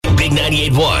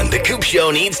98.1, The Coop Show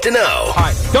needs to know. All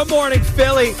right. Good morning,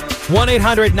 Philly.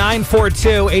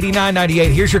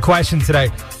 1-800-942-8998. Here's your question today.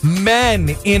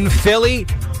 Men in Philly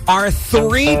are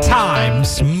 3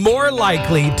 times more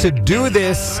likely to do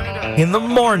this in the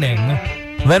morning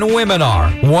than women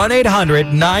are.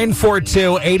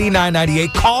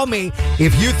 1-800-942-8998. Call me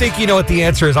if you think you know what the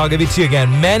answer is. I'll give it to you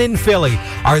again. Men in Philly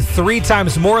are 3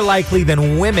 times more likely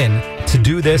than women to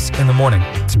do this in the morning.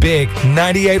 It's big.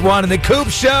 98.1 in The Coop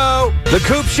Show. The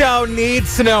Coop Show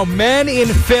needs to know. Men in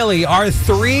Philly are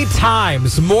 3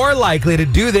 times more likely to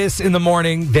do this in the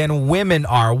morning than women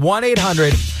are.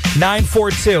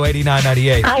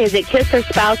 1-800-942-8998. Hi, is it kiss her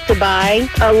spouse goodbye?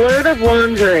 A load of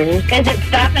laundry. Is it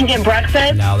stop and get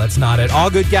breakfast? No, that's not it. All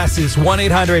good guesses.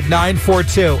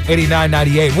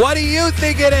 1-800-942-8998. What do you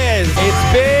think it is? It's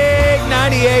big.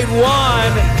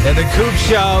 98.1 and The Coop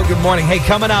Show. Good morning. Hey,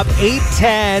 coming up,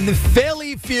 8:10,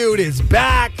 Philly Feud is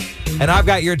back. And I've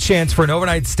got your chance for an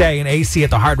overnight stay in AC at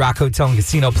the Hard Rock Hotel and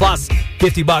Casino, plus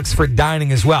 $50 for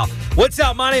dining as well. What's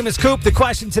up? My name is Coop. The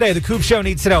question today, The Coop Show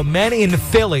needs to know. Men in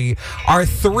Philly are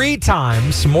 3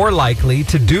 times more likely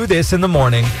to do this in the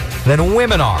morning than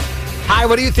women are. Hi,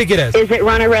 what do you think it is? Is it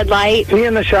run a red light? Be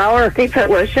in the shower? They put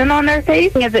lotion on their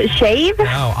face? Is it shave?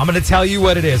 No, I'm going to tell you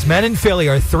what it is. Men in Philly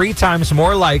are 3 times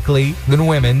more likely than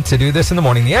women to do this in the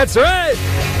morning. The answer is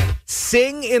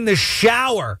sing in the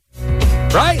shower.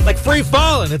 Right? Like Free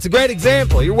Fallin'. It's a great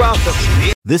example. You're welcome.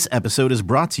 This episode is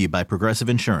brought to you by Progressive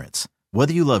Insurance.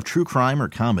 Whether you love true crime or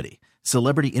comedy,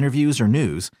 celebrity interviews or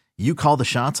news, you call the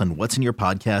shots on what's in your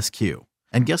podcast queue.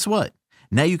 And guess what?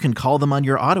 Now you can call them on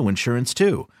your auto insurance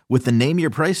too with the Name Your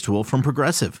Price tool from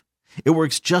Progressive. It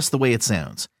works just the way it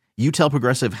sounds. You tell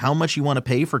Progressive how much you want to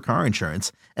pay for car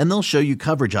insurance, and they'll show you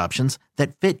coverage options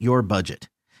that fit your budget.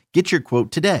 Get your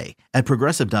quote today at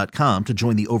Progressive.com to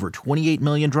join the over 28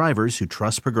 million drivers who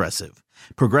trust Progressive.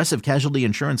 Progressive Casualty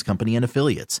Insurance Company and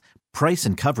Affiliates. Price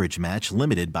and coverage match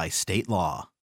limited by state law.